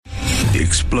the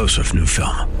explosive new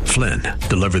film, Flynn,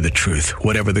 Deliver the Truth,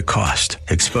 Whatever the Cost,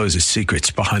 exposes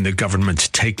secrets behind the government's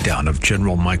takedown of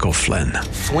General Michael Flynn.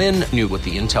 Flynn knew what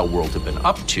the intel world had been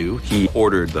up to. He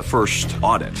ordered the first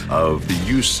audit of the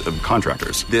use of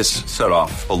contractors. This set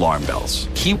off alarm bells.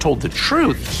 He told the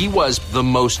truth. He was the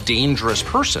most dangerous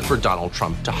person for Donald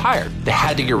Trump to hire. They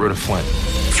had to get rid of Flynn.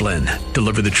 Flynn,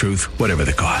 Deliver the Truth, Whatever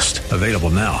the Cost. Available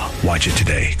now. Watch it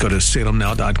today. Go to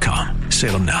salemnow.com.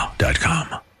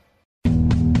 salemnow.com.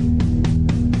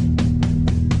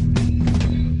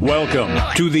 Welcome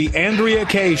to the Andrea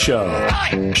Kaye Show.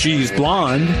 She's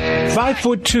blonde,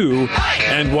 5'2",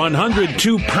 and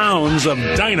 102 pounds of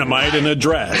dynamite in a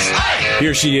dress.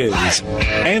 Here she is,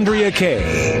 Andrea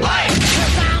Kaye. I'm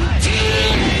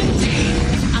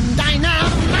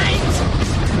dynamite.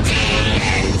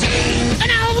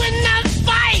 And I'll win the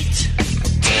fight.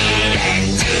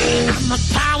 I'm a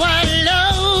power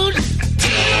load.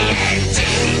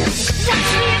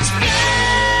 Watch me explode.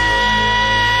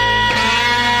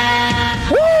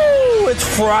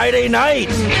 It's Friday night.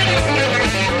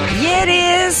 Yeah, it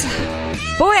is.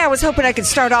 Boy, I was hoping I could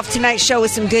start off tonight's show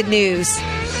with some good news.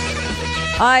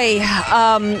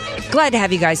 Glad to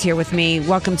have you guys here with me.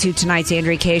 Welcome to tonight's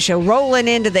Andrea Kaye Show. Rolling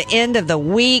into the end of the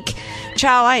week.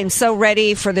 Child, I am so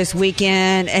ready for this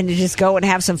weekend and to just go and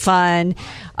have some fun.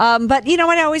 But you know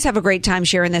what? I always have a great time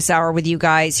sharing this hour with you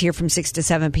guys here from 6 to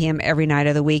 7 p.m. every night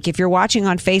of the week. If you're watching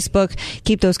on Facebook,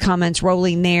 keep those comments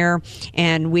rolling there.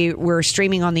 And we're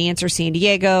streaming on The Answer San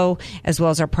Diego, as well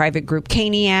as our private group,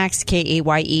 Kayeniacs,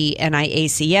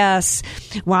 Kayeniacs.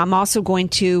 Well, I'm also going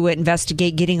to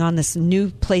investigate getting on this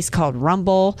new place called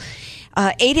Rumble.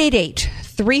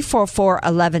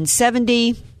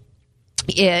 888-344-1170.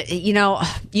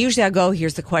 Usually I go,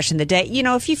 here's the question of the day.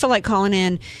 If you feel like calling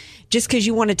in just because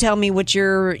you want to tell me what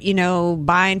you're,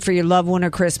 buying for your loved one or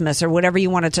Christmas or whatever you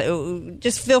want to,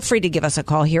 just feel free to give us a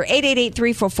call here.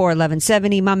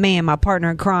 888-344-1170. My man, my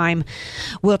partner in crime,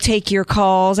 will take your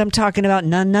calls. I'm talking about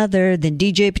none other than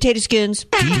DJ Potato Skins.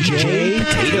 DJ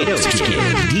Potato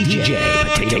Skins.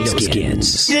 DJ Potato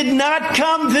Skins. Did not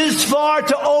come this far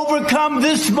to overcome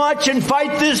this much and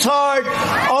fight this hard,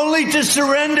 only to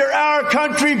surrender our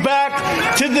country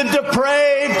back to the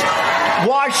depraved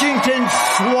Washington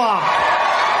swamp.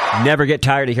 Never get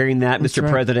tired of hearing that, Mr.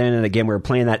 President. And again, we're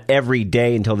playing that every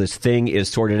day until this thing is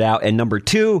sorted out. And number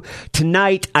two,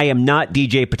 tonight, I am not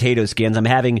DJ Potato Skins. I'm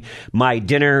having my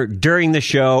dinner during the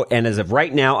show. And as of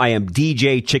right now, I am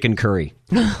DJ Chicken Curry.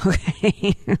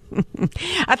 Okay.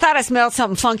 I thought I smelled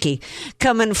something funky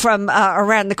coming from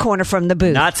around the corner from the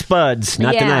booth. Not Spuds.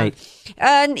 Not tonight.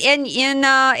 Are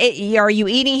you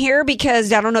eating here?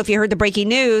 Because I don't know if you heard the breaking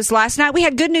news. Last night we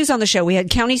had good news on the show. We had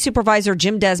County Supervisor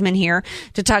Jim Desmond here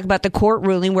to talk about the court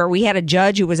ruling where we had a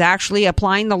judge who was actually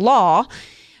applying the law.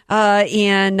 What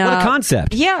a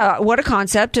concept. Yeah, what a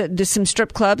concept. Some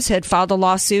strip clubs had filed a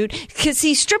lawsuit because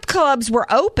these strip clubs were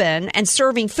open and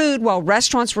serving food while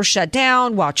restaurants were shut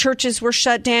down, while churches were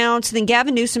shut down. So then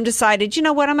Gavin Newsom decided, you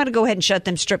know what, I'm going to go ahead and shut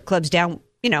them strip clubs down,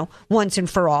 once and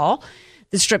for all.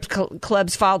 The strip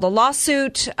clubs filed a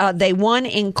lawsuit. They won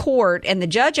in court, and the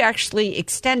judge actually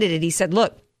extended it. He said,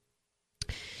 look,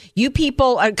 you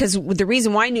people, because the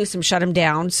reason why Newsom shut them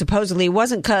down, supposedly,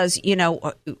 wasn't because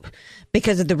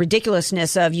of the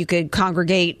ridiculousness of you could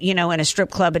congregate, in a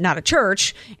strip club but not a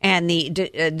church, and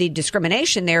the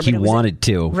discrimination there. He wanted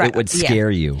to. Right, it would scare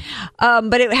you.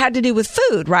 But it had to do with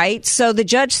food, right? So the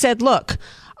judge said, look,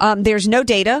 there's no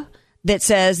data that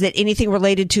says that anything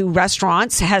related to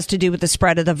restaurants has to do with the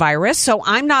spread of the virus. So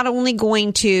I'm not only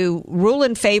going to rule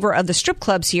in favor of the strip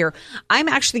clubs here, I'm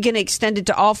actually going to extend it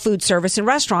to all food service and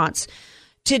restaurants.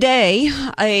 Today,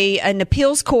 an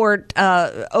appeals court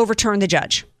overturned the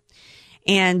judge.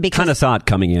 And because kind of saw it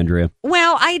coming, Andrea.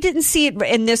 Well, I didn't see it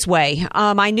in this way.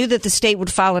 I knew that the state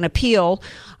would file an appeal.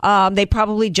 They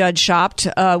probably judge shopped.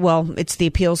 It's the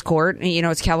appeals court.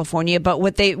 It's California. But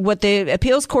what the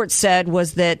appeals court said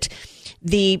was that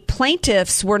the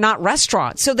plaintiffs were not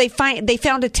restaurants, so they found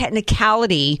a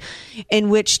technicality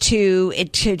in which to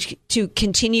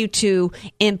continue to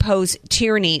impose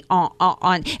tyranny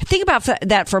on. Think about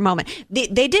that for a moment.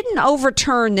 They didn't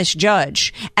overturn this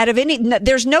judge out of any.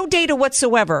 There's no data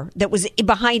whatsoever that was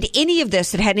behind any of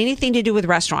this that had anything to do with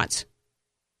restaurants.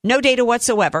 No data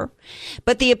whatsoever.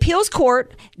 But the appeals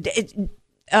court.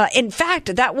 In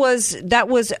fact, that was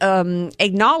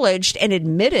acknowledged and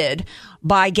admitted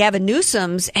by Gavin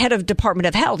Newsom's head of Department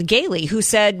of Health, Gailey, who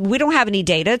said, we don't have any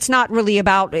data. It's not really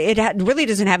about, really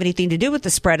doesn't have anything to do with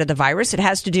the spread of the virus. It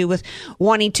has to do with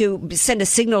wanting to send a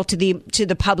signal to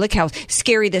the public how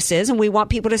scary this is, and we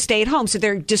want people to stay at home. So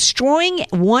they're destroying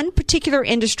one particular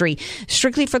industry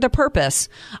strictly for the purpose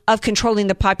of controlling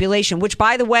the population, which,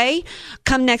 by the way,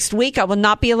 come next week, I will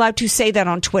not be allowed to say that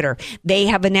on Twitter. They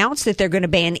have announced that they're going to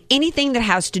ban anything that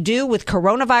has to do with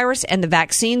coronavirus and the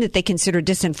vaccine that they consider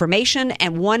disinformation.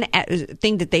 And one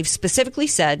thing that they've specifically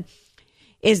said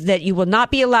is that you will not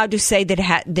be allowed to say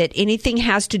that anything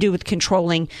has to do with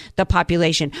controlling the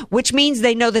population, which means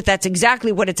they know that that's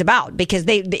exactly what it's about. Because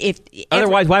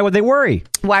otherwise, why would they worry?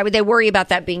 Why would they worry about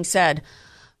that being said?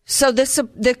 So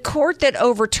the court that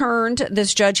overturned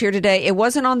this judge here today, it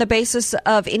wasn't on the basis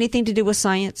of anything to do with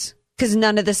science, because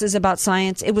none of this is about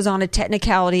science. It was on a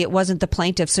technicality. It wasn't the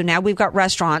plaintiff. So now we've got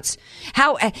restaurants.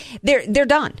 They're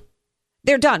done.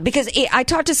 They're done, because I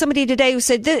talked to somebody today who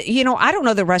said, I don't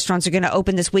know the restaurants are going to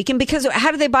open this weekend, because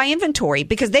how do they buy inventory?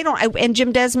 Because they don't. And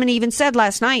Jim Desmond even said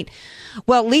last night,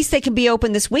 well, at least they can be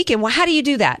open this weekend. Well, how do you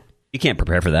do that? You can't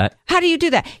prepare for that. How do you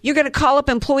do that? You're going to call up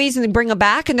employees and then bring them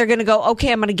back, and they're going to go,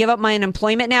 okay, I'm going to give up my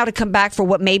unemployment now to come back for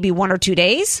what, maybe 1 or 2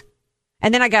 days?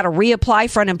 And then I got to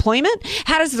reapply for unemployment?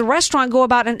 How does the restaurant go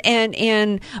about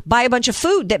and buy a bunch of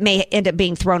food that may end up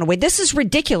being thrown away? This is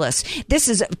ridiculous. This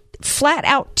is flat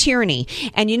out tyranny.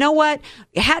 And you know what?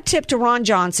 Hat tip to Ron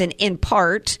Johnson in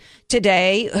part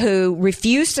today,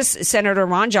 Senator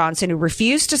Ron Johnson, who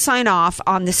refused to sign off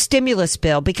on the stimulus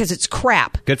bill because it's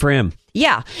crap. Good for him.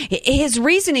 Yeah. His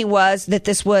reasoning was that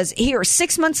this was here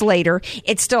 6 months later.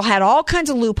 It still had all kinds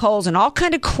of loopholes and all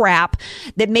kind of crap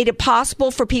that made it possible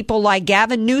for people like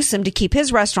Gavin Newsom to keep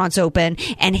his restaurants open,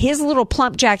 and his little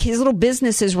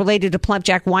businesses related to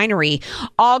Plumpjack Winery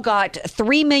all got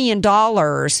 $3 million,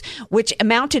 which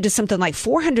amounted to something like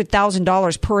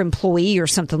 $400,000 per employee or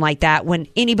something like that, when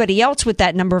anybody else with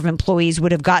that number of employees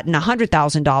would have gotten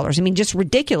 $100,000. I mean, just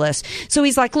ridiculous. So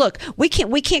he's like, look, we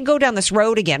can't go down this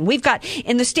road again. We've got,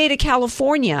 in the state of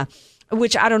California,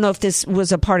 which I don't know if this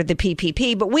was a part of the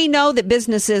PPP, but we know that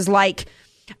businesses like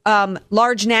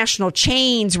large national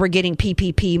chains were getting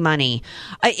PPP money.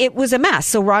 It was a mess.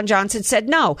 So Ron Johnson said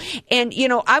no. And,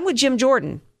 I'm with Jim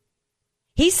Jordan.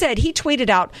 He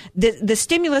tweeted out, the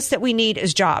stimulus that we need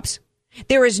is jobs.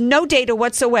 There is no data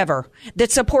whatsoever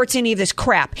that supports any of this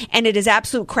crap, and it is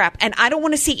absolute crap. And I don't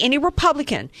want to see any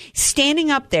Republican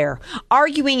standing up there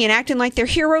arguing and acting like they're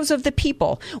heroes of the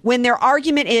people when their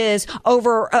argument is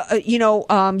over,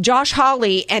 Josh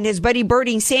Hawley and his buddy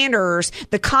Bernie Sanders,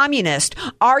 the communist,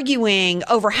 arguing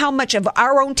over how much of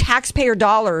our own taxpayer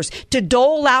dollars to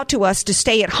dole out to us to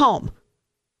stay at home.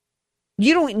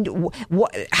 I'm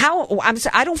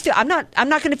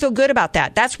not going to feel good about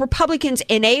that. That's Republicans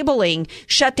enabling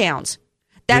shutdowns.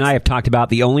 You and I have talked about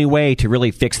the only way to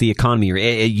really fix the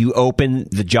economy, you open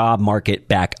the job market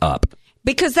back up.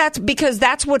 Because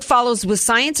that's what follows with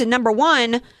science. And number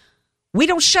one, we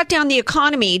don't shut down the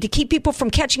economy to keep people from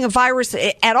catching a virus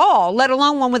at all, let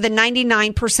alone one with a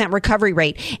 99% recovery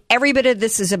rate. Every bit of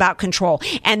this is about control.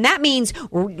 And that means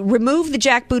remove the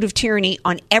jackboot of tyranny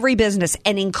on every business,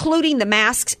 and including the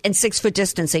masks and 6-foot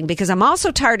distancing. Because I'm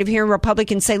also tired of hearing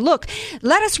Republicans say, look,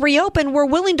 let us reopen. We're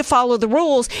willing to follow the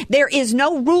rules. There is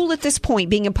no rule at this point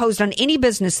being imposed on any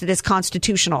business that is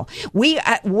constitutional.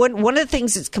 One of the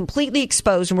things that's completely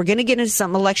exposed, and we're going to get into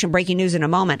some election breaking news in a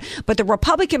moment, but the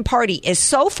Republican Party is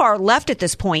so far left at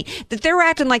this point that they're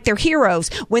acting like they're heroes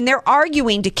when they're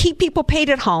arguing to keep people paid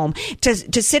at home, to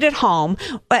sit at home,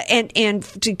 and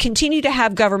to continue to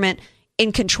have government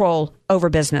in control over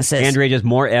businesses. Andrea, just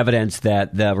more evidence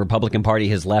that the Republican Party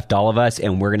has left all of us,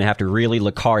 and we're going to have to really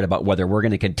look hard about whether we're going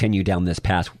to continue down this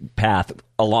path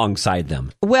alongside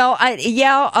them. Well,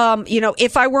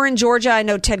 if I were in Georgia, I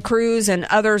know Ted Cruz and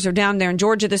others are down there in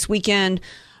Georgia this weekend,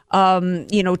 trying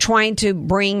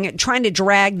to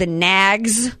drag the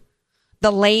nags,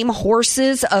 the lame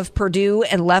horses of Perdue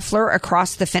and Loeffler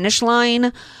across the finish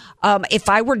line. If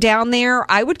I were down there,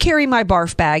 I would carry my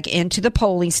barf bag into the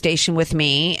polling station with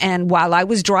me. And while I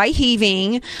was dry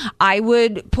heaving, I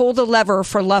would pull the lever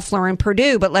for Loeffler and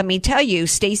Perdue. But let me tell you,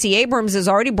 Stacey Abrams is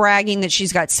already bragging that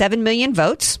she's got 7 million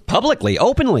votes. Publicly,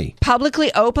 openly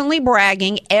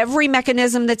bragging. Every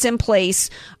mechanism that's in place,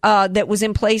 that was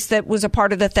a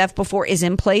part of the theft before, is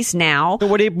in place now. So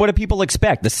what do people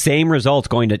expect? The same results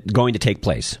going to take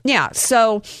place. Yeah.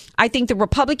 So I think the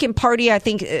Republican Party,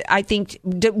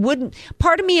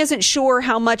 part of me isn't sure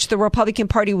how much the Republican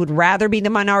Party would rather be the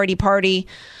minority party,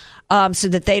 so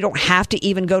that they don't have to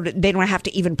even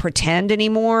pretend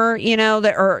anymore,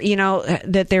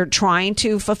 that they're trying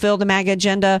to fulfill the MAGA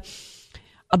agenda.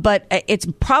 but it's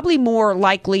probably more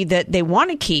likely that they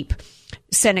want to keep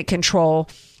Senate control,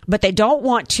 but they don't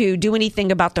want to do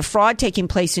anything about the fraud taking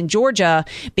place in Georgia,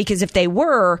 because if they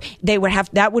were,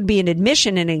 that would be an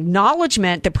admission, an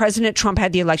acknowledgement that President Trump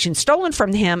had the election stolen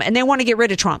from him, and they want to get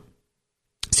rid of Trump.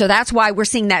 So that's why we're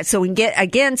seeing that. So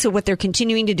what they're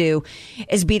continuing to do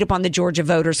is beat up on the Georgia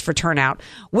voters for turnout,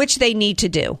 which they need to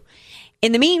do.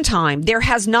 In the meantime, there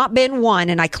has not been one,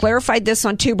 and I clarified this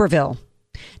on Tuberville,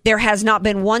 there has not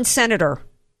been one senator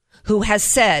who has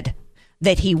said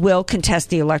that he will contest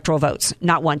the electoral votes.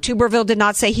 Not one. Tuberville did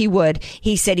not say he would.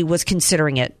 He said he was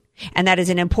considering it. And that is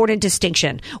an important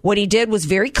distinction. What he did was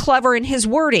very clever in his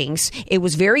wordings. It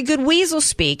was very good weasel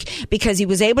speak, because he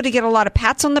was able to get a lot of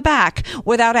pats on the back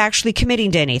without actually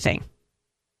committing to anything.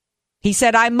 He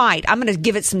said, I'm going to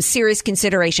give it some serious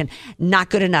consideration. Not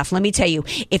good enough. Let me tell you,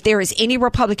 if there is any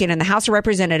Republican in the House of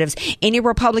Representatives, any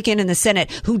Republican in the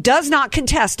Senate who does not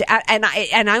contest, and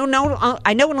I know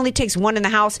it only takes one in the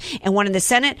House and one in the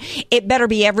Senate, it better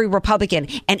be every Republican.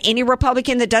 And any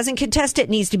Republican that doesn't contest it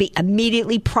needs to be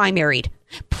immediately primaried.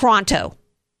 Pronto.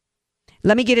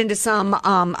 Let me get into some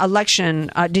election.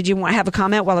 Did you want to have a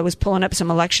comment while I was pulling up some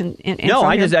election info? No, go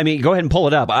ahead and pull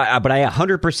it up. But I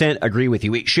 100% agree with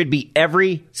you. It should be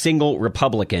every single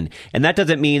Republican. And that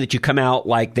doesn't mean that you come out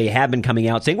like they have been coming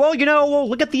out saying, well,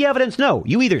 look at the evidence. No,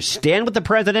 you either stand with the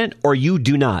president or you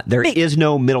do not. There is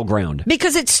no middle ground.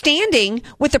 Because it's standing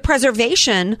with the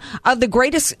preservation of the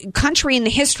greatest country in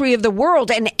the history of the world.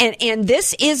 And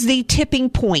this is the tipping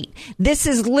point. This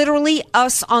is literally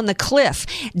us on the cliff.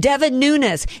 Devin Nunes,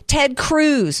 Ted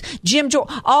Cruz, Jim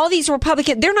Jordan, all these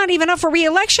Republicans, they're not even up for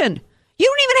re-election. You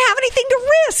don't even have anything to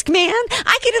risk, man.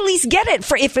 I could at least get it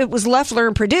for if it was Loeffler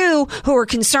and Perdue, who are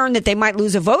concerned that they might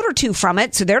lose a vote or two from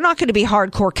it, so they're not going to be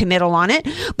hardcore committal on it.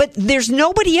 But there's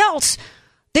nobody else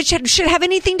that should have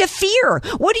anything to fear.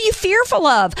 What are you fearful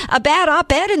of? A bad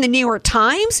op-ed in the New York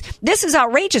Times? This is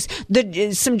outrageous.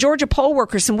 Some Georgia poll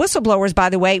workers, some whistleblowers, by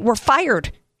the way, were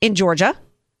fired in Georgia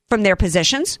from their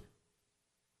positions.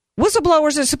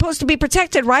 Whistleblowers are supposed to be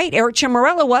protected, right? Eric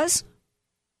Ciamarella was.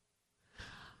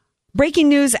 Breaking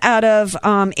news out of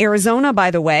Arizona,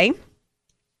 by the way.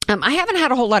 I haven't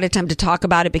had a whole lot of time to talk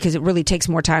about it because it really takes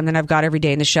more time than I've got every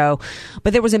day in the show.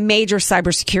 But there was a major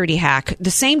cybersecurity hack.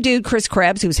 The same dude, Chris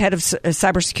Krebs, who's head of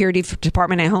cybersecurity for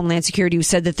Department of Homeland Security, who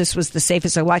said that this was the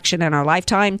safest election in our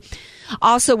lifetime,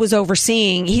 also was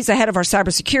overseeing. He's the head of our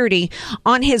cybersecurity.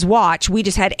 On his watch, we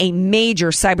just had a major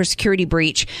cybersecurity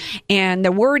breach. And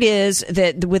the word is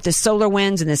that with the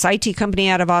SolarWinds and this IT company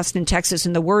out of Austin, Texas,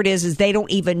 and the word is they don't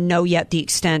even know yet the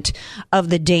extent of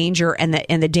the danger and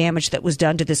the damage that was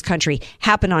done to this country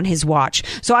happened on his watch.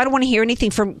 So I don't want to hear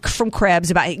anything from Krebs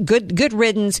about good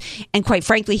riddance. And quite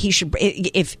frankly, he should,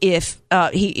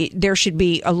 there should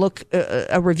be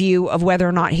a review of whether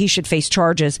or not he should face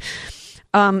charges.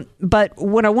 But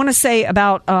what I want to say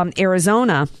about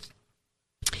Arizona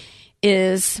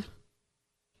is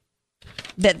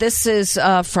that this is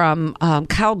from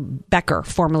Kyle Becker,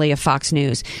 formerly of Fox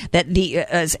News, that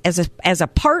as a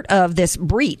part of this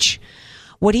breach,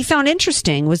 what he found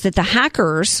interesting was that the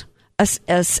hackers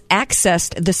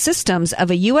accessed the systems of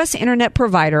a U.S. internet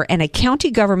provider and a county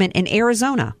government in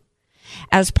Arizona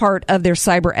as part of their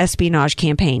cyber espionage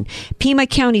campaign. Pima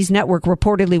County's network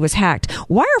reportedly was hacked.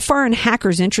 Why are foreign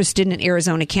hackers interested in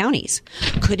Arizona counties?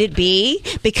 Could it be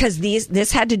because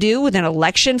this had to do with an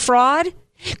election fraud?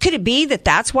 Could it be that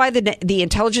that's why the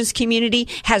intelligence community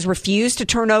has refused to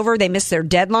turn over? They missed their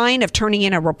deadline of turning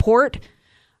in a report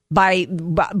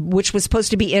which was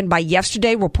supposed to be in by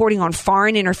yesterday, reporting on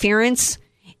foreign interference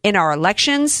in our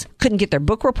elections. Couldn't get their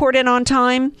book report in on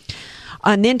time.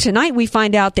 And then tonight we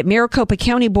find out that Maricopa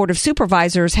County Board of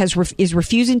Supervisors is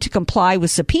refusing to comply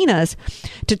with subpoenas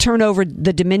to turn over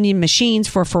the Dominion machines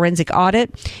for a forensic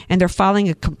audit, and they're filing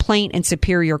a complaint in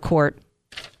Superior Court.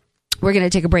 We're going to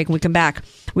take a break. When we come back,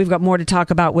 we've got more to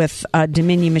talk about with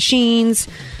Dominion machines.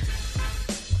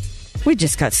 We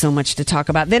just got so much to talk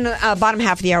about. Then bottom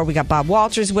half of the hour, we got Bob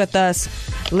Walters with us.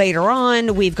 Later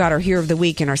on, we've got our Hero of the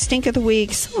Week and our Stink of the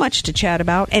Week. So much to chat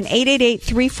about. And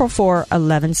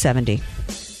 888-344-1170.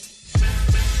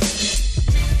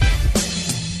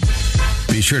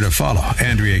 Be sure to follow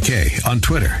Andrea Kaye on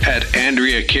Twitter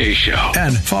 @AndreaKayeShow.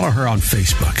 And follow her on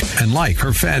Facebook and like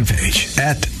her fan page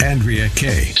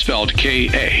 @AndreaKaye. Spelled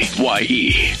Kaye.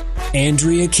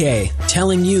 Andrea Kaye,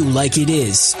 telling you like it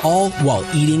is, all while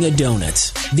eating a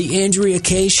donut. The Andrea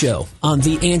Kaye Show on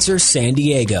The Answer San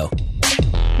Diego.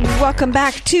 Welcome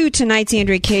back to tonight's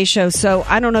Andrea Kaye Show. So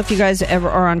I don't know if you guys ever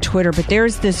are on Twitter, but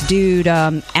there's this dude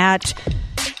at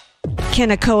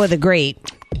Kanekoa the Great.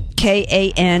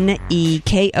 Kanekoa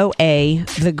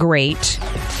the Great.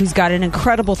 who's got an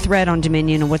incredible thread on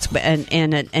Dominion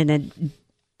and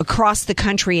across the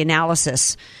country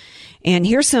analysis. And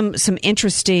here's some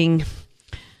interesting.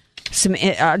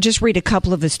 I'll just read a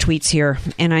couple of his tweets here,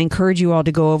 and I encourage you all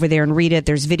to go over there and read it.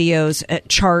 There's videos,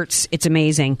 charts. It's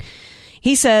amazing.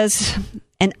 He says,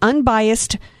 an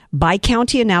unbiased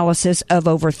by-county analysis of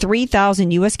over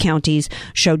 3,000 U.S. counties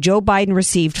showed Joe Biden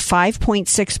received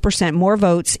 5.6% more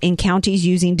votes in counties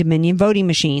using Dominion voting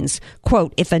machines.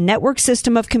 Quote, if a network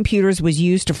system of computers was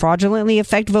used to fraudulently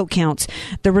affect vote counts,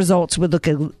 the results would look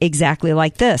exactly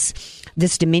like this.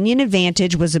 This Dominion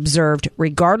advantage was observed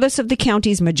regardless of the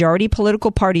county's majority political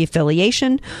party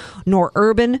affiliation, nor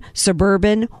urban,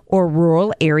 suburban, or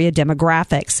rural area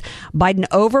demographics. Biden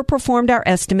overperformed our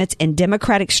estimates in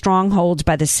Democratic strongholds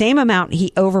by the same amount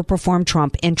he overperformed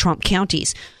Trump in Trump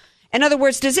counties. In other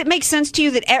words, does it make sense to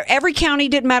you that every county,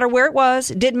 didn't matter where it was,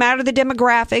 didn't matter the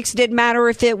demographics, didn't matter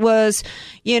if it was,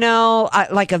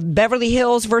 like a Beverly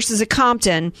Hills versus a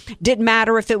Compton, didn't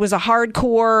matter if it was a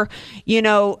hardcore,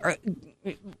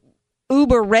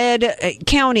 uber red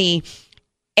county,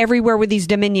 everywhere where these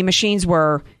Dominion machines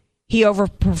were, he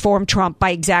overperformed Trump by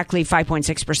exactly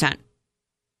 5.6%.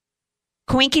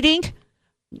 Quinkydink?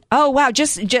 Oh wow!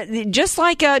 Just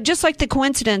like the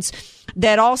coincidence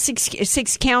that all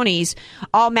six counties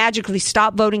all magically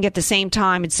stopped voting at the same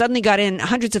time and suddenly got in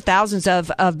hundreds of thousands of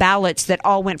ballots that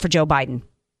all went for Joe Biden.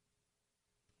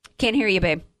 Can't hear you,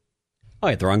 babe. Oh, I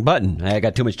hit the wrong button. I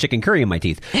got too much chicken curry in my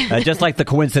teeth. Just like the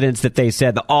coincidence that they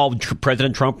said that all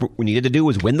President Trump needed to do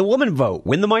was win the woman vote,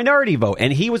 win the minority vote,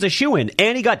 and he was a shoo-in,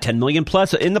 and he got 10 million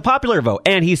plus in the popular vote,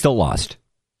 and he still lost.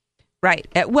 Right.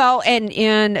 Well,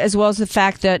 and as well as the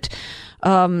fact that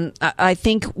I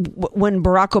think when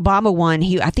Barack Obama won,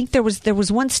 I think there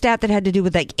was one stat that had to do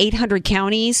with like 800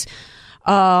 counties.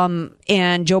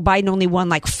 And Joe Biden only won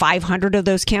like 500 of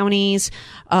those counties.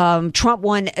 Trump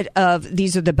won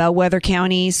these are the bellwether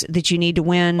counties that you need to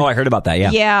win. Oh, I heard about that.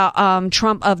 Yeah. Yeah.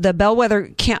 Trump of the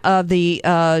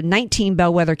 19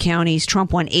 bellwether counties,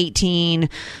 Trump won 18.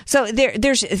 So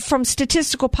there's from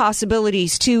statistical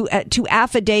possibilities to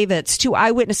affidavits, to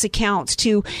eyewitness accounts,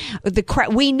 to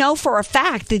we know for a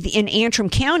fact that in Antrim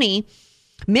County,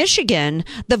 Michigan,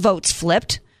 the votes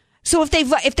flipped. So if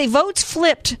they votes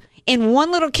flipped in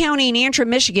one little county in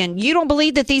Antrim, Michigan, you don't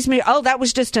believe that that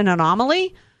was just an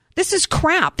anomaly? This is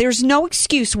crap. There's no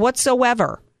excuse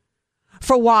whatsoever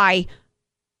for why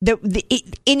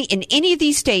in any of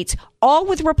these states, all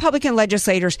with Republican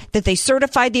legislators, that they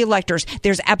certified the electors.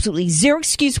 There's absolutely zero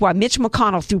excuse why Mitch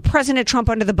McConnell threw President Trump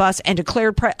under the bus and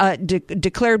declared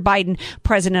Biden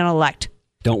president-elect.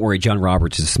 Don't worry, John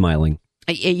Roberts is smiling.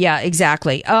 Yeah,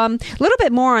 exactly. A little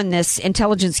bit more on this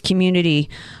intelligence community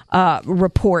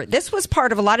report. This was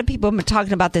part of a lot of people have been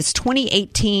talking about this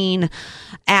 2018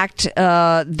 act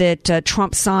that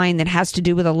Trump signed that has to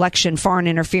do with foreign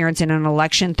interference in an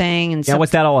election thing. And yeah,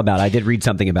 what's that all about? I did read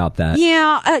something about that.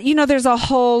 Yeah, there's a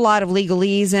whole lot of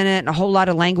legalese in it and a whole lot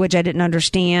of language I didn't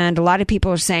understand. A lot of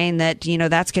people are saying that,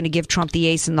 that's going to give Trump the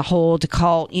ace in the hole to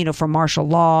call, for martial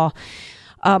law.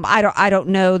 I don't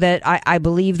know that I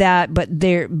believe that,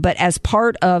 but as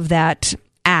part of that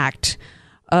act,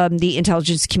 the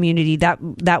intelligence community,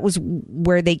 that was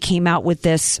where they came out with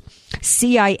this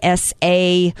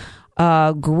CISA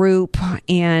group,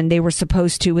 and they were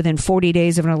supposed to, within 40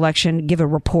 days of an election, give a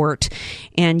report.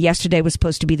 And yesterday was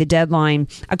supposed to be the deadline.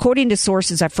 According to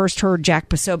sources, I first heard Jack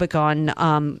Posobiec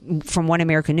on from One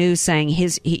American News saying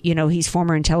he's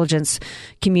former intelligence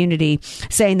community,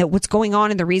 saying that what's going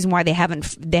on and the reason why they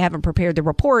haven't prepared the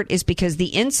report is because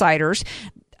the insiders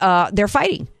they're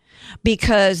fighting.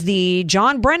 Because the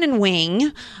John Brennan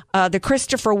wing, the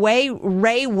Christopher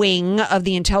Wray wing of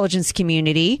the intelligence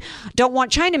community don't want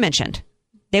China mentioned.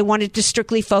 They wanted to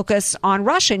strictly focus on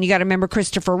Russia. And you got to remember,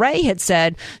 Christopher Wray had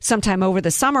said sometime over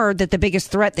the summer that the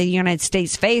biggest threat the United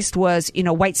States faced was,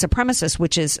 white supremacists,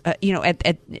 which is,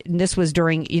 this was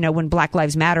during, when Black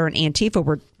Lives Matter and Antifa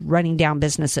were running down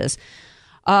businesses.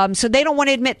 So they don't want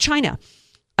to admit China.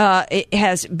 It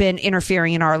has been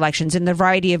interfering in our elections in the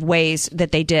variety of ways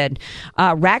that they did.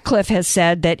 Ratcliffe has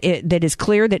said that it is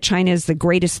clear that China is the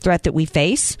greatest threat that we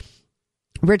face.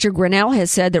 Richard Grenell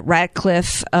has said that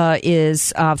Ratcliffe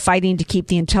is fighting to keep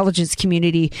the intelligence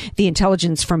community, the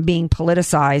intelligence, from being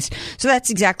politicized. So that's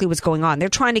exactly what's going on. They're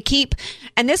trying to keep,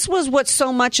 and this was what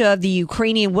so much of the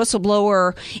Ukrainian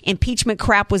whistleblower impeachment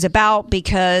crap was about,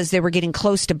 because they were getting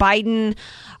close to Biden.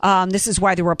 This is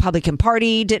why the Republican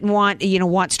Party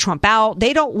wants Trump out.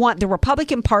 They don't want the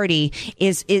Republican Party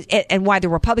and why the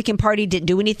Republican Party didn't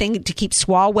do anything to keep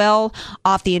Swalwell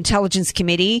off the Intelligence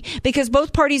Committee, because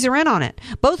both parties are in on it.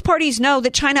 Both parties know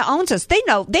that China owns us. They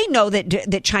know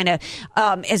that China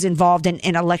is involved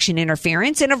in election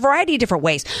interference in a variety of different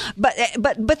ways. But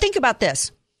think about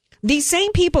this. These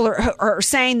same people are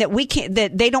saying that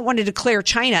that they don't want to declare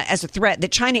China as a threat,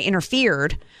 that China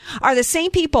interfered, are the same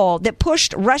people that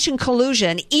pushed Russian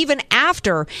collusion even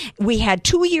after we had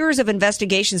 2 years of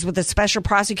investigations with a special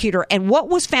prosecutor. And what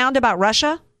was found about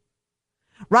Russia?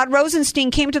 Rod Rosenstein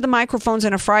came to the microphones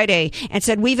on a Friday and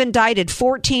said, we've indicted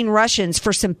 14 Russians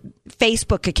for some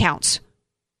Facebook accounts.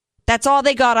 That's all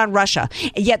they got on Russia.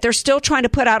 And yet they're still trying to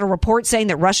put out a report saying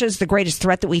that Russia is the greatest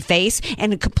threat that we face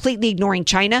and completely ignoring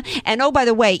China. And oh, by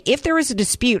the way, if there is a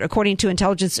dispute, according to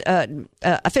intelligence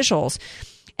officials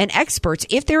and experts,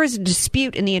 if there is a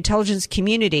dispute in the intelligence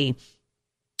community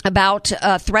about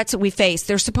threats that we face,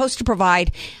 they're supposed to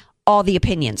provide all the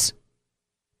opinions,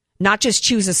 not just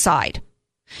choose a side.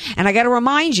 And I got to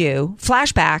remind you,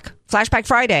 Flashback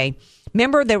Friday,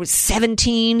 remember there was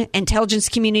 17 intelligence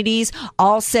communities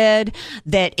all said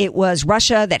that it was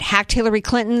Russia that hacked Hillary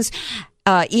Clinton's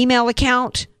email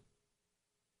account.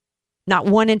 Not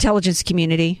one intelligence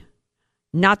community,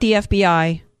 not the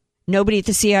FBI, nobody at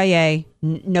the CIA,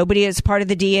 nobody as part of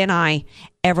the DNI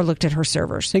ever looked at her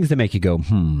servers. Things that make you go,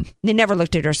 They never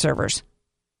looked at her servers.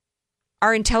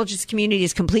 Our intelligence community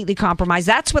is completely compromised.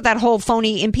 That's what that whole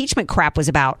phony impeachment crap was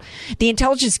about. The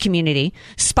intelligence community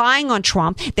spying on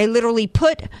Trump. They literally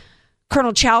put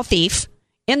Colonel Chow Thief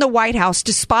in the White House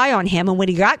to spy on him. And when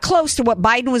he got close to what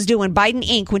Biden was doing, Biden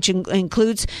Inc., which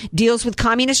includes deals with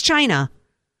communist China,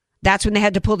 that's when they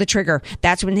had to pull the trigger.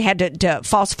 That's when they had to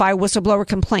falsify a whistleblower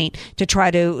complaint to try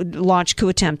to launch coup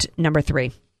attempt number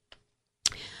 3.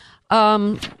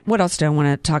 What else do I want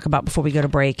to talk about before we go to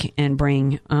break and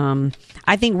bring?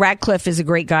 I think Radcliffe is a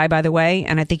great guy, by the way,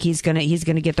 and I think he's gonna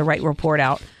get the right report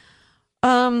out.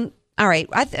 All right,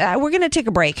 we're going to take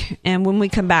a break, and when we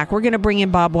come back, we're going to bring in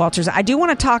Bob Walters. I do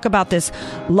want to talk about this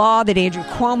law that Andrew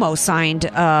Cuomo signed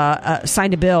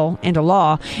a bill into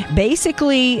law,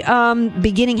 basically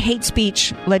beginning hate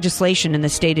speech legislation in the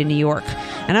state of New York.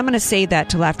 And I'm going to save that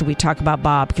till after we talk about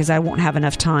Bob, because I won't have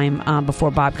enough time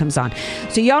before Bob comes on.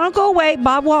 So y'all don't go away.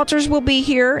 Bob Walters will be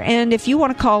here, and if you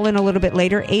want to call in a little bit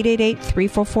later,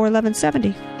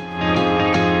 888-344-1170.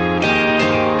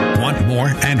 Want more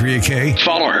Andrea Kaye?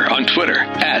 Follow her on Twitter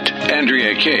at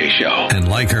Andrea Kaye Show. And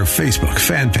like her Facebook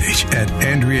fan page at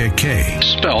Andrea Kaye.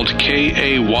 Spelled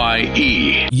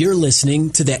Kaye. You're listening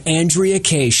to The Andrea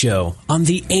Kaye Show on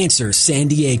The Answer San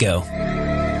Diego.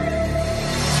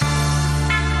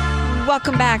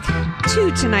 Welcome back to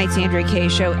tonight's Andrea Kaye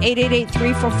Show,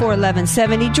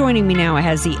 888-344-1170. Joining me now,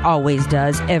 as he always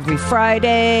does every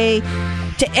Friday,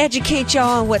 to educate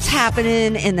y'all on what's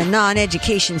happening in the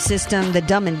non-education system, the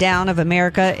dumbing down of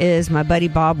America, is my buddy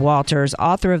Bob Walters,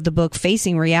 author of the book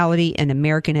Facing Reality in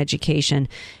American Education.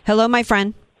 Hello, my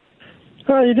friend.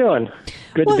 How are you doing?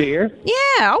 Good to be here.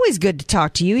 Yeah, always good to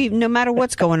talk to you, no matter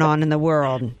what's going on in the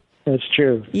world. That's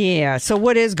true. Yeah, so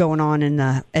what is going on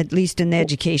at least in the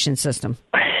education system?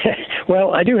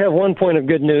 Well, I do have one point of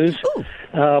good news.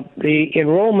 The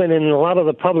enrollment in a lot of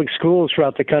the public schools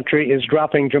throughout the country is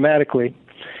dropping dramatically.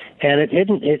 And it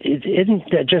isn't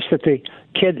just that the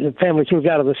families moved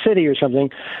out of the city or something.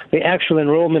 The actual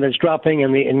enrollment is dropping,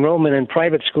 and the enrollment in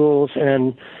private schools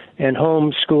and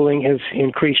home schooling has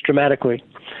increased dramatically.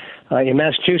 In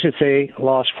Massachusetts, they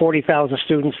lost 40,000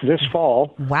 students this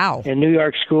fall. Wow. In New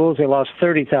York schools, they lost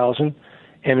 30,000.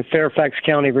 And in Fairfax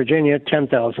County, Virginia,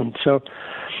 10,000. So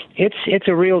it's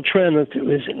a real trend.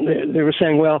 They were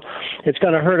saying, well, it's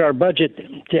going to hurt our budget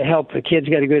to help the kids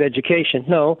get a good education.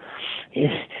 No,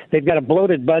 they've got a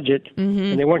bloated budget,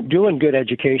 and they weren't doing good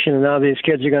education, and now these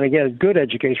kids are going to get a good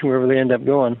education wherever they end up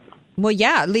going. Well,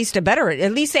 yeah, at least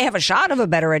they have a shot of a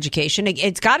better education.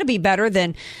 It's got to be better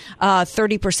than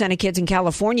 30% of kids in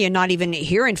California not even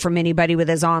hearing from anybody with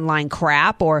his online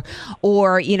crap, or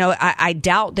I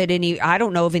doubt that I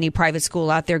don't know of any private school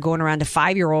out there going around to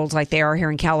 5-year-olds like they are here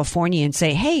in California and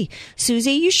say, hey,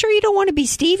 Susie, you sure you don't want to be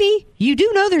Stevie? You do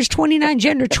know there's 29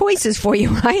 gender choices for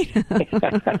you, right?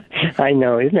 I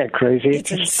know. Isn't that crazy?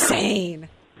 It's insane.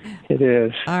 It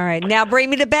is. All right. Now bring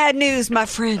me the bad news, my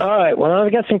friend. All right. Well,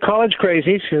 I've got some college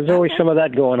crazies. There's always some of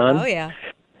that going on. Oh, yeah.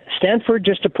 Stanford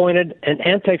just appointed an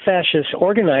anti-fascist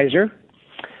organizer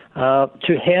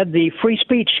to head the Free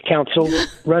Speech Council,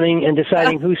 running and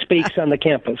deciding who speaks on the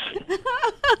campus.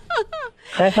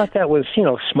 I thought that was,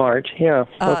 smart. Yeah.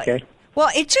 Okay.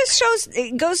 Well,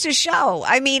 it goes to show.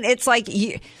 I mean, it's like,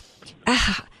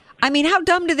 how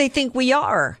dumb do they think we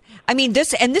are? I mean,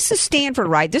 this is Stanford,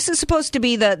 right? This is supposed to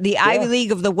be the Ivy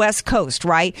League of the West Coast,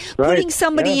 right? Putting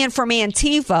somebody in from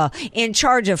Antifa in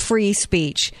charge of free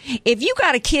speech. If you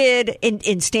got a kid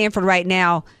in Stanford right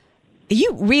now,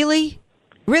 you really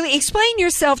explain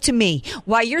yourself to me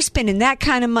why you're spending that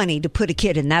kind of money to put a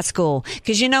kid in that school.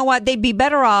 Because you know what? They'd be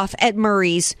better off at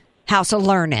Murray's House of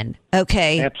Learning,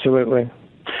 okay? Absolutely.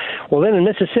 Well, then in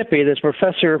Mississippi, there's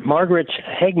Professor Margaret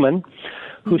Hagman,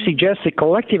 who suggests a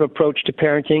collective approach to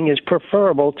parenting is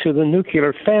preferable to the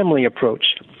nuclear family approach,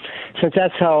 since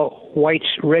that's how whites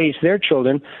raise their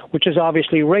children, which is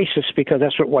obviously racist because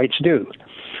that's what whites do.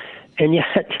 And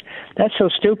yet, that's so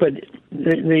stupid.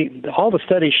 All the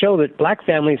studies show that black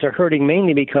families are hurting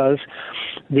mainly because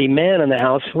the man in the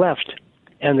house left,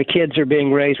 and the kids are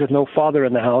being raised with no father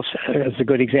in the house, as a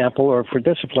good example, or for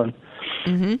discipline.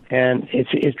 Mm-hmm. And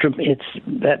it's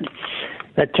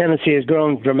that tendency has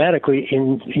grown dramatically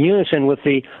in unison with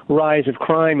the rise of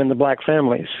crime in the black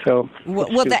families. So,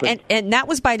 and that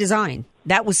was by design.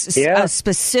 That was a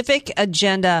specific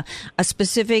agenda, a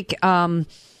specific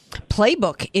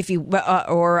playbook, if you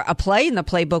or a play in the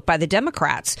playbook by the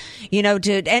Democrats,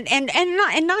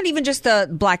 and not even just the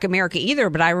Black America either,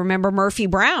 but I remember Murphy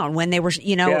Brown when they were,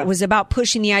 it was about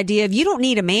pushing the idea of you don't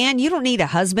need a man, you don't need a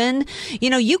husband,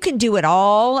 you can do it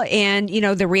all. And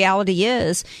the reality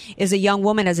is a young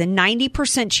woman has a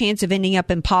 90% chance of ending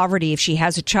up in poverty if she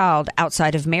has a child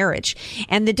outside of marriage.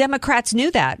 And the Democrats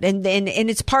knew that, and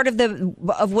it's part of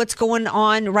what's going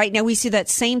on right now. We see that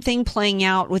same thing playing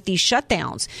out with these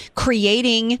shutdowns.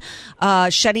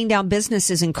 Shutting down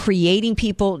businesses and creating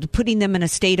people, putting them in a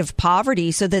state of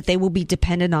poverty so that they will be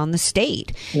dependent on the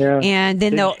state. Yeah. And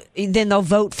then they'll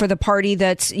vote for the party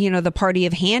that's, the party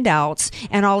of handouts.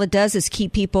 And all it does is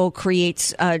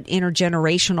creates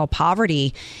intergenerational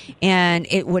poverty. And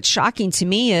what's shocking to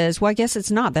me is, well, I guess it's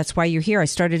not. That's why you're here. I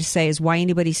started to say is why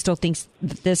anybody still thinks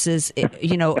that this is,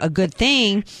 a good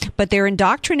thing, but they're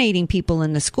indoctrinating people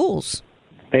in the schools.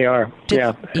 They are,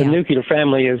 The nuclear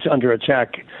family is under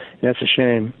attack. That's a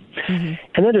shame. Mm-hmm.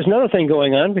 And then there's another thing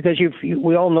going on, because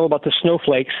we all know about the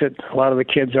snowflakes that a lot of the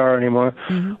kids are anymore.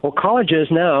 Mm-hmm. Well, colleges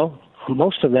now,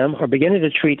 most of them, are beginning to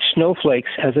treat snowflakes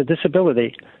as a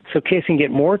disability, so kids can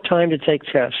get more time to take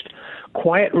tests,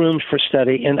 quiet rooms for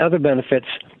study, and other benefits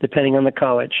depending on the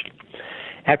college.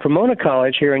 At Pomona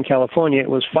College here in California, it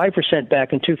was 5%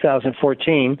 back in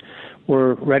 2014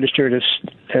 were registered as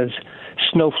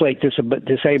snowflake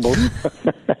disabled.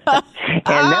 And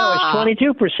now it's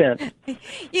 22%.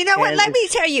 You know what? Let me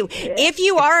tell you, if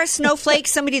you are a snowflake,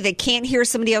 somebody that can't hear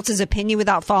somebody else's opinion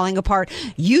without falling apart,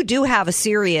 you do have a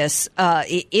serious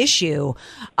issue.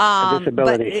 A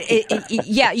disability.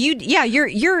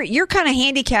 You're kind of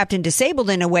handicapped and disabled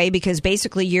in a way, because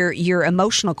basically your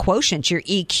emotional quotient, your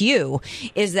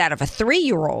EQ, is that of a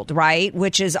 3-year-old, right?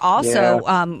 Which is also,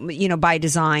 by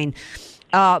design.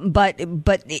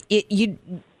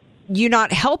 You're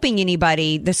not helping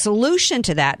anybody. The solution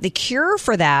to that, the cure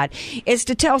for that, is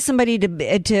to tell somebody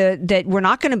that we're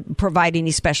not going to provide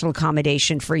any special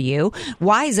accommodation for you.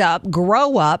 Wise up,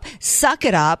 grow up, suck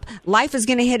it up. Life is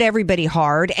going to hit everybody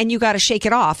hard, and you got to shake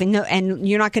it off. And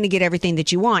you're not going to get everything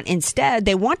that you want. Instead,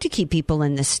 they want to keep people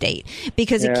in this state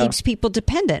because it keeps people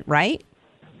dependent, right?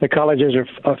 The colleges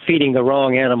are feeding the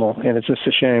wrong animal, and it's just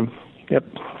a shame. Yep.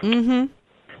 Mm-hmm.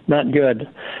 Not good.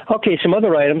 Okay, some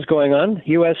other items going on.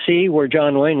 USC, where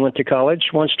John Wayne went to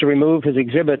college, wants to remove his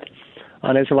exhibit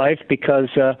on his life because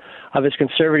of his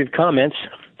conservative comments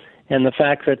and the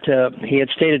fact that he had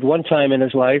stated one time in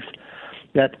his life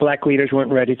that black leaders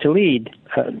weren't ready to lead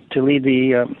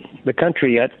the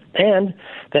country yet, and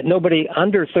that nobody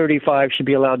under 35 should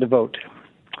be allowed to vote.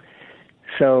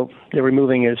 So they're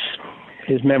removing his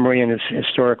memory and his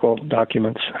historical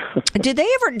documents. There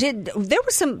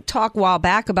was some talk a while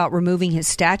back about removing his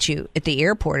statue at the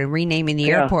airport and renaming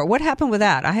the airport. What happened with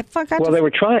that? They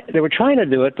were trying to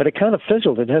do it, but it kind of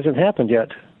fizzled. It hasn't happened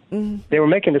yet. Mm-hmm. They were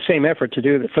making the same effort to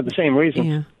do it for the same reason.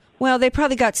 Yeah. Well, they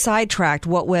probably got sidetracked,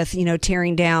 what with,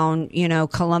 tearing down,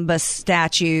 Columbus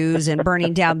statues and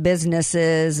burning down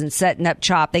businesses and setting up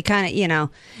shop. They kind of,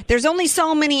 there's only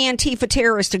so many Antifa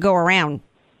terrorists to go around.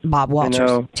 Bob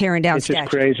Walters tearing down statues.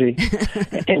 It's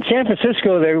just crazy. In San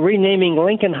Francisco, they're renaming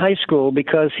Lincoln High School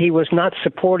because he was not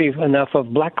supportive enough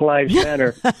of Black Lives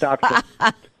Matter doctrine.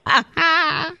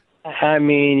 I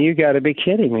mean, you got to be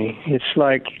kidding me. It's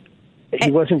like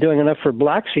he wasn't doing enough for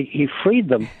blacks. He freed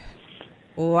them.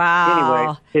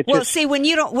 Wow. Anyway, see, when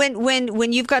you don't,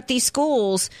 when you've got these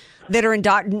schools that are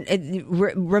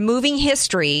removing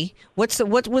history. What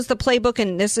was the playbook?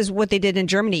 And this is what they did in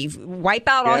Germany: wipe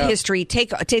out all history,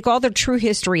 take all the true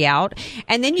history out,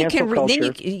 and then you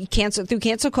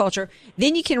cancel culture.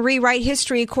 Then you can rewrite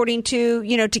history according to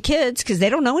to kids because they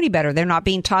don't know any better. They're not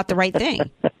being taught the right thing.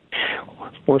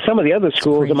 Well, some of the other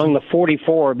schools among the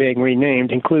 44 being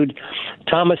renamed include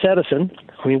Thomas Edison.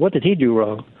 I mean, what did he do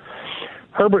wrong?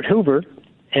 Herbert Hoover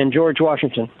and George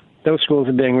Washington. Those schools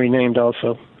are being renamed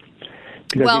also.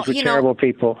 Because these were terrible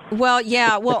people. Well,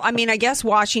 yeah. Well, I mean, I guess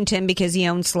Washington because he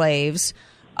owned slaves.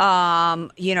 Who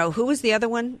was the other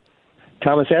one?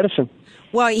 Thomas Edison.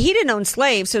 Well, he didn't own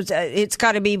slaves, so it's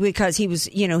got to be because he was,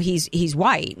 he's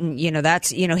white, and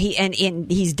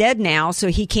he's dead now, so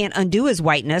he can't undo his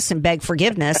whiteness and beg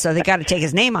forgiveness. So they got to take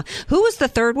his name off. Who was the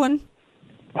third one?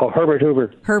 Oh, Herbert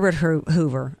Hoover. Herbert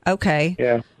Hoover. Okay.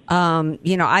 Yeah.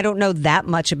 I don't know that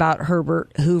much about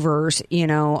Herbert Hoover's,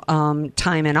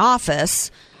 time in office.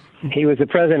 He was the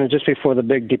president just before the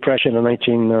Big Depression in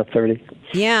 1930.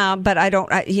 Yeah, but I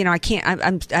can't.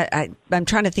 I'm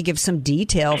trying to think of some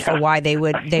detail for why they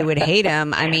would hate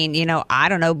him. I mean, I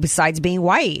don't know. Besides being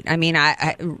white, I mean,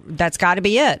 that's got to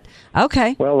be it.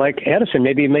 Okay. Well, like Edison,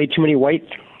 maybe he made too many white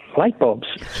light bulbs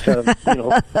instead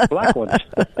of black ones.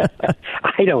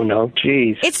 I don't know.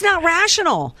 Jeez, it's not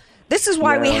rational. This is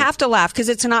why we have to laugh because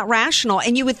it's not rational.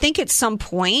 And you would think at some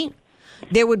point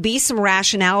there would be some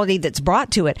rationality that's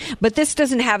brought to it. But this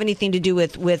doesn't have anything to do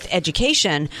with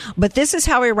education. But this is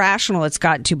how irrational it's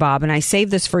gotten to, Bob. And I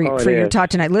saved this for your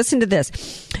talk tonight. Listen to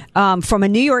this. From a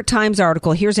New York Times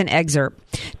article, here's an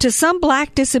excerpt. To some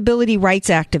black disability rights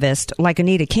activists like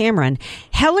Anita Cameron,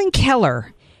 Helen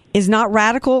Keller is not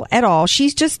radical at all.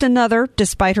 She's just another,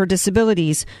 despite her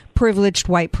disabilities, privileged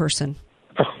white person.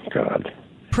 Oh, God.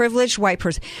 Privileged white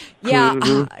person. Yeah,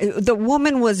 the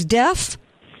woman was deaf,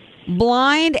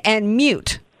 blind, and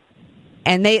mute,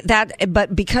 and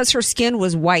but because her skin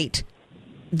was white,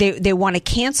 they want to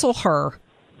cancel her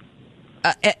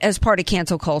as part of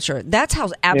cancel culture. That's how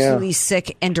absolutely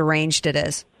sick and deranged it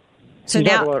is. So you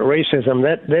talk about racism.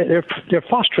 That they're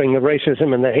fostering the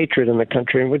racism and the hatred in the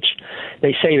country, which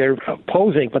they say they're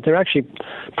opposing, but they're actually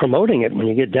promoting it when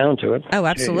you get down to it. Oh,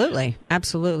 absolutely,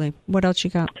 absolutely. What else you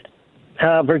got?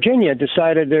 Virginia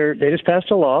decided they just passed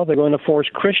a law. They're going to force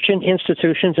Christian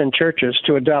institutions and churches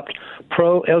to adopt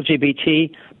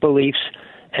pro-LGBT beliefs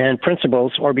and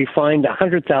principles or be fined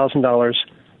 $100,000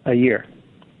 a year.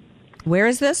 Where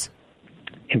is this?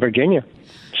 In Virginia.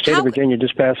 State of Virginia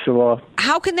just passed the law.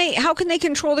 How can they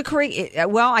control the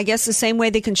curriculum? Well, I guess the same way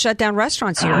they can shut down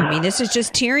restaurants here. I mean, this is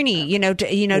just tyranny.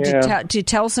 To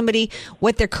tell somebody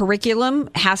what their curriculum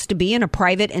has to be in a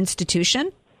private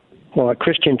institution. Well, a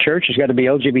Christian church has got to be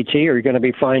LGBT or you're going to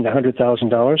be fined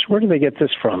 $100,000. Where do they get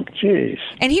this from? Jeez.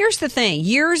 And here's the thing.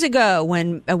 Years ago,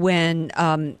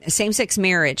 when same-sex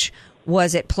marriage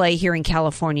was at play here in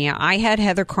California, I had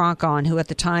Heather Cronk on, who at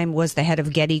the time was the head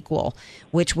of Get Equal,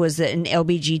 which was an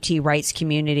LGBTQ rights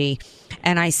community.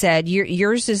 And I said,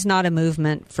 yours is not a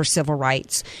movement for civil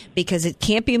rights because it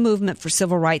can't be a movement for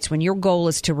civil rights when your goal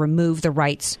is to remove the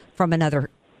rights from another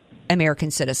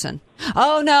American citizen.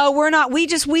 Oh, no, we're not. We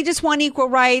just want equal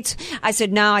rights. I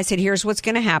said, no. I said, here's what's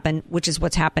going to happen, which is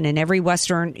what's happened in every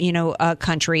Western,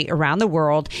 country around the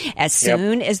world. As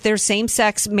soon as there's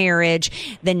same-sex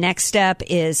marriage, the next step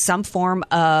is some form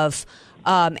of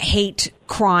hate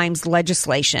crimes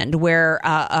legislation where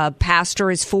a pastor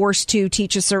is forced to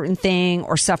teach a certain thing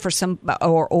or suffer some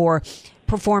or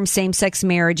perform same-sex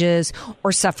marriages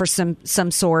or suffer some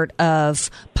sort of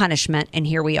punishment. And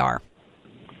here we are.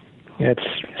 It's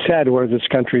sad where this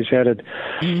country's headed.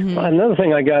 Mm-hmm. Another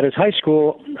thing I got is high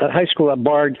school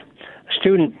barred a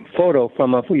student photo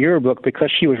from a yearbook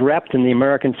because she was wrapped in the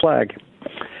American flag,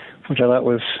 which I thought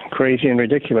was crazy and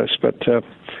ridiculous. But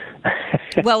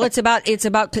well, it's about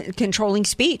controlling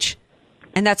speech,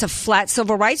 and that's a flat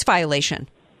civil rights violation.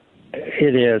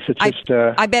 It is. It's just.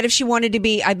 I bet if she wanted to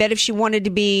be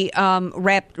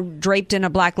draped in a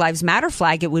Black Lives Matter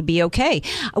flag, it would be okay.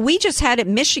 We just had at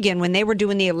Michigan when they were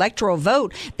doing the electoral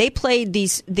vote, they played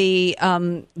the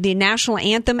national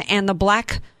anthem and the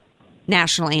Black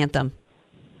national anthem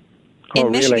in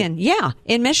Michigan. Really? Yeah,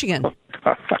 in Michigan.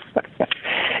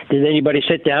 Did anybody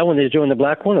sit down when they were doing the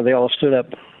Black one, or they all stood up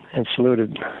and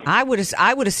saluted? I would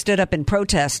have stood up in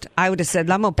protest. I would have said,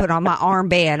 I'm going to put on my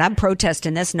armband. I'm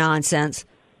protesting this nonsense.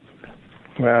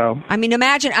 Well, I mean,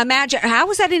 imagine.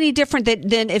 How is that any different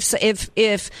than if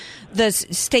the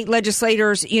state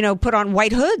legislators, put on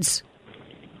white hoods?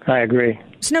 I agree.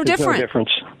 It's no different. No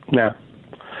difference. No.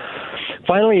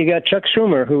 Finally, you got Chuck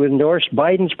Schumer, who endorsed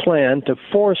Biden's plan to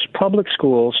force public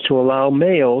schools to allow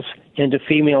males into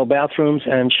female bathrooms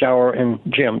and shower and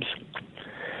gyms.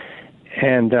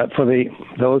 And for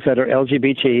those that are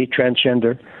LGBT,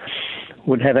 transgender,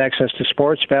 would have access to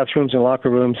sports, bathrooms, and locker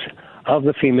rooms of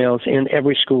the females in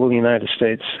every school in the United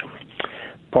States.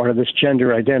 Part of this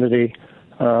gender identity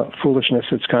foolishness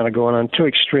that's kind of going on, too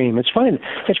extreme. It's fine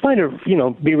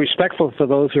to be respectful for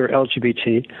those who are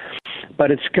LGBT,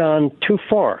 but it's gone too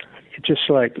far. It's just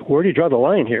like, where do you draw the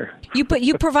line here? You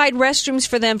provide restrooms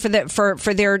for them for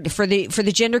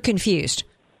the gender confused.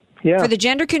 Yeah. For the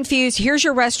gender confused, here's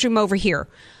your restroom over here.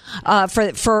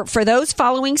 For those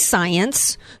following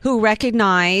science who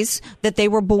recognize that they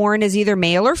were born as either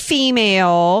male or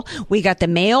female, we got the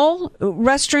male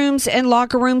restrooms and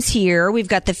locker rooms here. We've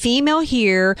got the female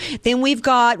here. Then we've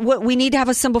got what we need to have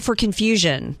a symbol for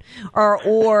confusion,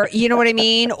 or you know what I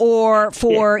mean, or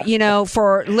for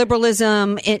for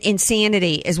liberalism,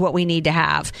 insanity is what we need to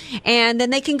have, and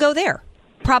then they can go there.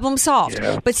 Problem solved.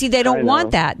 Yeah, but see, they don't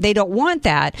want that. They don't want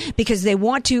that because they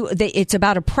want to. It's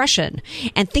about oppression.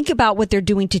 And think about what they're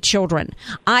doing to children.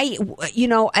 I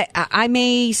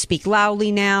may speak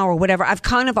loudly now or whatever. I've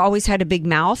kind of always had a big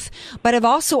mouth, but I've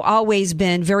also always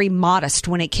been very modest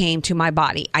when it came to my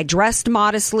body. I dressed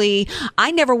modestly. I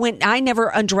never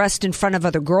undressed in front of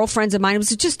other girlfriends of mine. I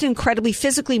was just an incredibly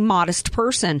physically modest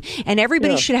person. And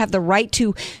everybody should have the right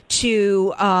to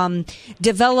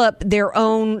develop their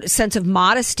own sense of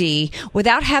modesty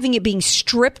without having it being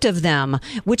stripped of them,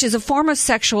 which is a form of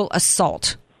sexual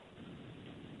assault.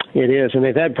 It is, and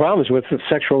they've had problems with the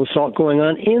sexual assault going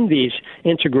on in these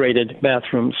integrated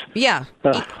bathrooms. Yeah.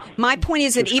 My point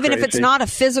is that even if it's not a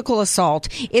physical assault,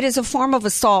 it is a form of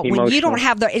assault when you don't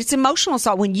have it's emotional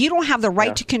assault when you don't have the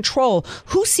right to control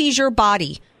who sees your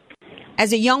body.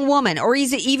 As a young woman, or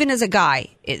even as a guy,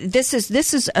 this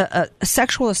is a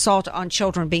sexual assault on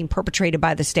children being perpetrated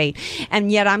by the state,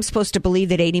 and yet I'm supposed to believe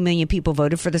that 80 million people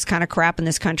voted for this kind of crap in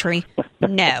this country?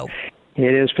 No.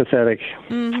 It is pathetic.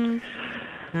 Mm-hmm.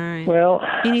 All right. Well,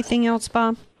 anything else,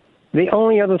 Bob? The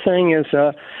only other thing is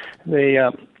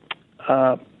they've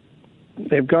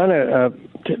gone to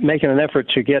making an effort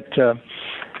to get.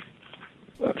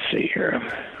 Let's see here.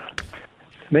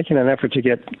 Making an effort to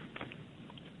get.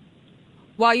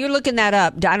 While you're looking that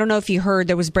up, I don't know if you heard,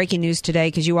 there was breaking news today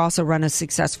because you also run a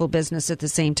successful business at the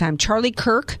same time. Charlie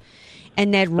Kirk and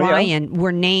Ned Ryan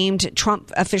were named,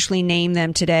 Trump officially named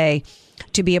them today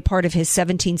to be a part of his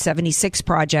 1776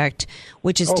 project,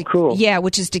 which is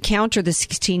which is to counter the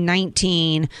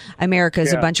 1619 America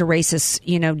is a bunch of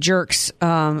racist, jerks,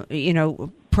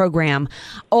 program.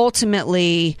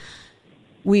 Ultimately,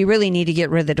 we really need to get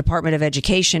rid of the Department of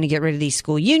Education and get rid of these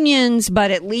school unions.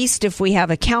 But at least if we have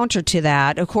a counter to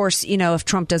that, of course, if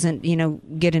Trump doesn't,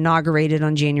 get inaugurated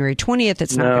on January 20th,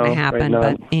 it's not going to happen.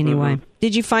 But anyway,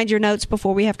 Did you find your notes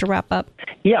before we have to wrap up?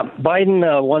 Yeah. Biden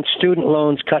wants student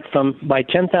loans cut by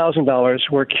 $10,000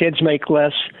 where kids make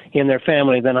less in their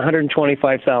family than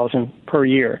 $125,000 per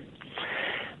year.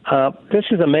 This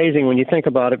is amazing when you think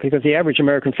about it because the average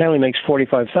American family makes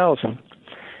 $45,000.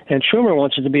 And Schumer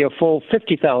wants it to be a full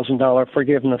 $50,000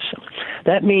 forgiveness.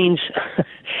 That means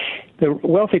the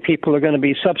wealthy people are going to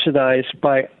be subsidized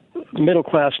by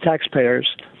middle-class taxpayers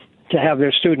to have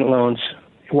their student loans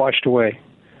washed away,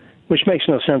 which makes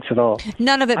no sense at all.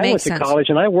 None of it makes sense. I went to college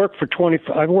and I worked for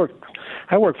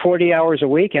I worked 40 hours a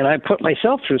week, and I put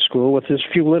myself through school with this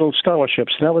few little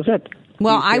scholarships. And that was it.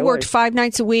 Well, I worked 5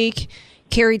 nights a week,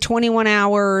 carried 21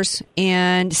 hours,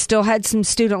 and still had some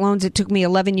student loans that took me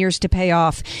 11 years to pay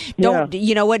off.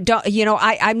 You know what?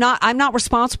 I'm not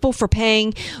responsible for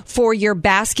paying for your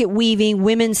basket weaving,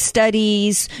 women's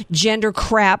studies, gender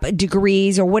crap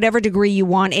degrees, or whatever degree you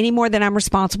want, any more than I'm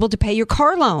responsible to pay your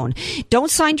car loan.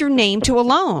 Don't sign your name to a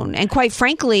loan. And quite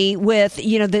frankly, with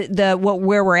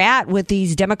where we're at with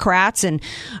these Democrats and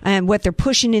what they're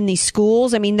pushing in these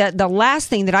schools, I mean, the last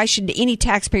thing that any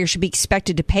taxpayer should be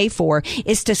expected to pay for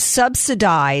is to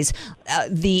subsidize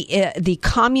the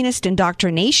communist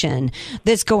indoctrination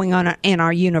that's going on in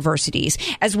our universities,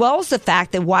 as well as the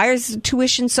fact that why is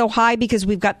tuition so high? Because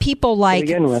we've got people like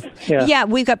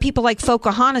we've got people like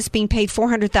Pocahontas being paid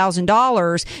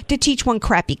 $400,000 to teach one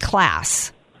crappy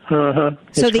class.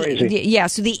 So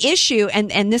the issue,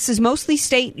 and this is mostly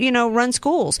state, run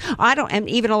schools. And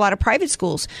even a lot of private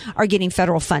schools are getting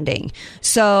federal funding.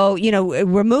 So,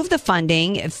 remove the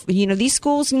funding. If, these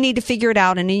schools need to figure it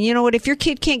out. And you know what? If your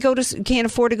kid can't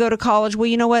afford to go to college, well,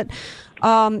 you know what?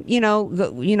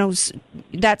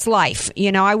 That's life.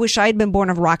 I wish I had been born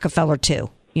of Rockefeller too.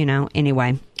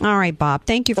 Anyway. All right, Bob.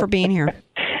 Thank you for being here.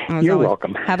 You're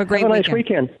welcome. Have a great nice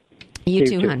weekend. You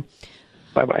too, hon.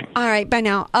 Bye-bye. All right, bye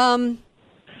now.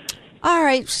 All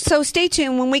right, so stay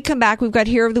tuned. When we come back, we've got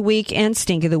Hero of the Week and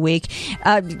Stink of the Week.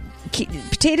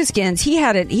 Potato Skins,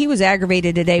 he was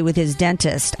aggravated today with his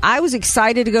dentist. I was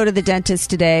excited to go to the dentist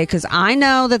today because I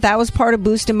know that was part of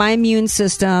boosting my immune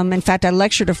system. In fact, I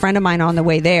lectured a friend of mine on the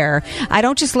way there. I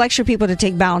don't just lecture people to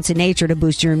take Balance in Nature to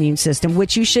boost your immune system,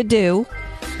 which you should do.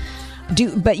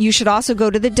 But you should also go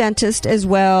to the dentist as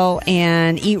well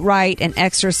and eat right and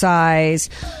exercise.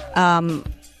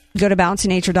 Go to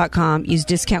balanceinature.com. Use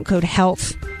discount code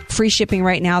HEALTH. Free shipping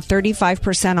right now,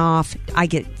 35% off. I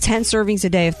get 10 servings a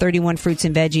day of 31 fruits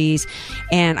and veggies,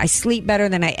 and I sleep better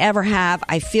than I ever have.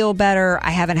 I feel better.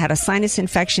 I haven't had a sinus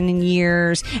infection in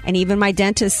years, and even my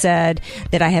dentist said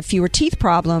that I have fewer teeth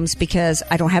problems because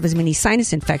I don't have as many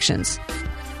sinus infections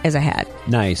as I had.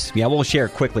 Nice. Yeah, we'll share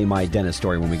quickly my dentist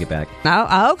story when we get back.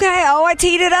 Oh, okay. Oh, I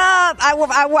teed it up.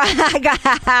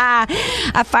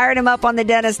 I fired him up on the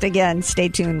dentist again. Stay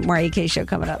tuned. More AK Show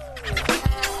coming up.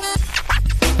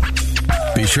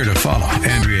 Be sure to follow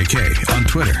Andrea Kaye on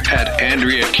Twitter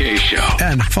 @AndreaKayeShow.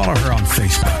 and follow her on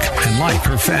Facebook and like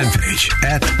her fan page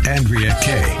 @Andrea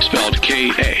Kaye. Spelled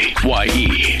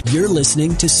Kaye. You're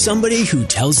listening to somebody who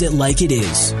tells it like it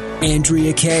is.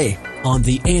 Andrea Kaye on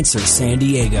The Answer San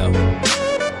Diego.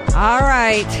 All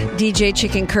right, DJ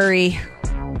Chicken Curry,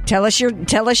 tell us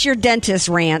your dentist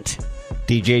rant.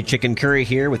 DJ Chicken Curry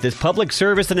here with this public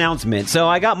service announcement. So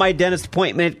I got my dentist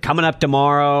appointment coming up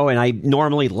tomorrow, and I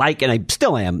normally and I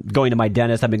still am going to my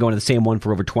dentist. I've been going to the same one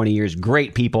for over 20 years.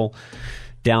 Great people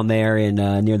down there in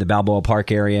near the Balboa Park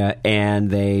area. And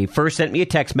they first sent me a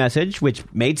text message, which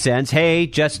made sense. Hey,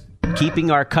 just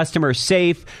keeping our customers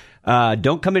safe.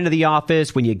 Don't come into the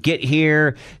office. When you get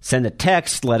here, send a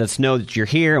text. Let us know that you're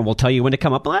here, and we'll tell you when to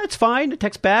come up. Well, that's fine.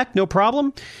 Text back. No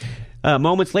problem.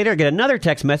 Moments later, I get another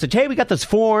text message. Hey, we got this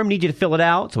form. Need you to fill it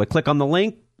out. So I click on the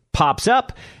link. Pops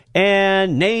up.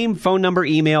 And name, phone number,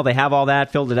 email. They have all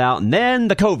that, filled it out. And then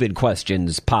the COVID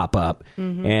questions pop up.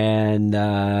 Mm-hmm. And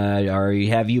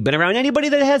have you been around anybody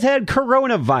that has had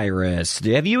coronavirus?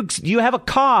 Do you have a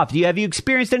cough? Have you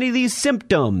experienced any of these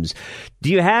symptoms?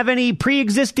 Do you have any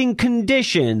pre-existing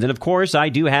conditions? And of course, I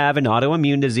do have an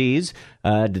autoimmune disease.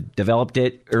 Developed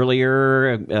it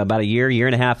earlier, about a year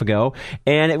and a half ago.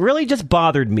 And it really just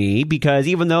bothered me because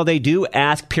even though they do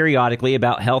ask periodically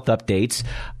about health updates,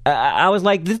 I was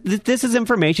like, this is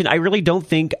information I really don't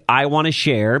think I want to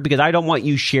share because I don't want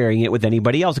you sharing it with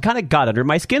anybody else. It kind of got under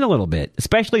my skin a little bit,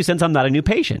 especially since I'm not a new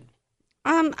patient.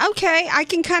 Okay, I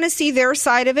can kind of see their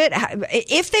side of it.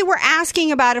 If they were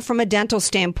asking about it from a dental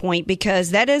standpoint,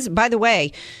 because that is, by the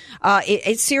way,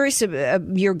 it's serious.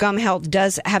 Your gum health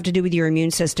does have to do with your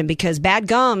immune system because bad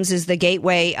gums is the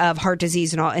gateway of heart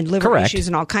disease and liver Correct. issues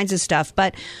and all kinds of stuff.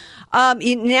 But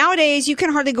nowadays, you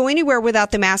can hardly go anywhere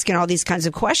without them asking all these kinds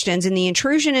of questions. And the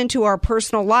intrusion into our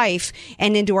personal life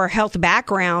and into our health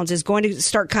backgrounds is going to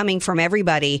start coming from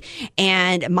everybody.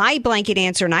 And my blanket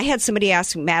answer, and I had somebody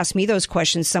ask me those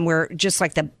questions somewhere, just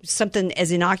like something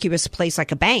as innocuous a place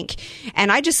like a bank. And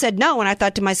I just said no. And I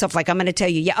thought to myself, like, I'm going to tell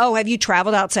you, have you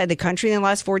traveled outside the country in the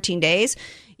last 14 days?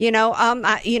 No.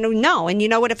 And you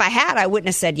know what? If I had, I wouldn't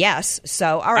have said yes.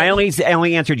 So, all right. I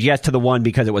only answered yes to the one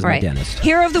because it was my dentist.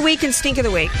 Hero of the Week and Stink of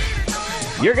the Week.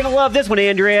 You're going to love this one,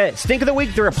 Andrea. Stink of the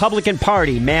Week, the Republican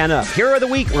Party. Man up. Hero of the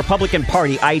Week, Republican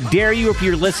Party. I dare you, if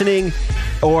you're listening,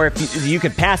 or if you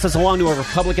could pass us along to a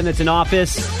Republican that's in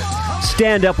office,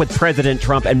 stand up with President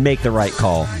Trump and make the right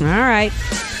call. All right.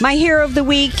 My Hero of the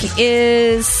Week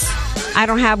is, I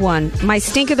don't have one. My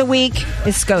Stink of the Week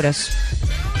is SCOTUS.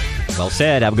 Well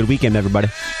said. Have a good weekend, everybody.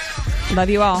 Love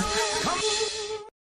you all.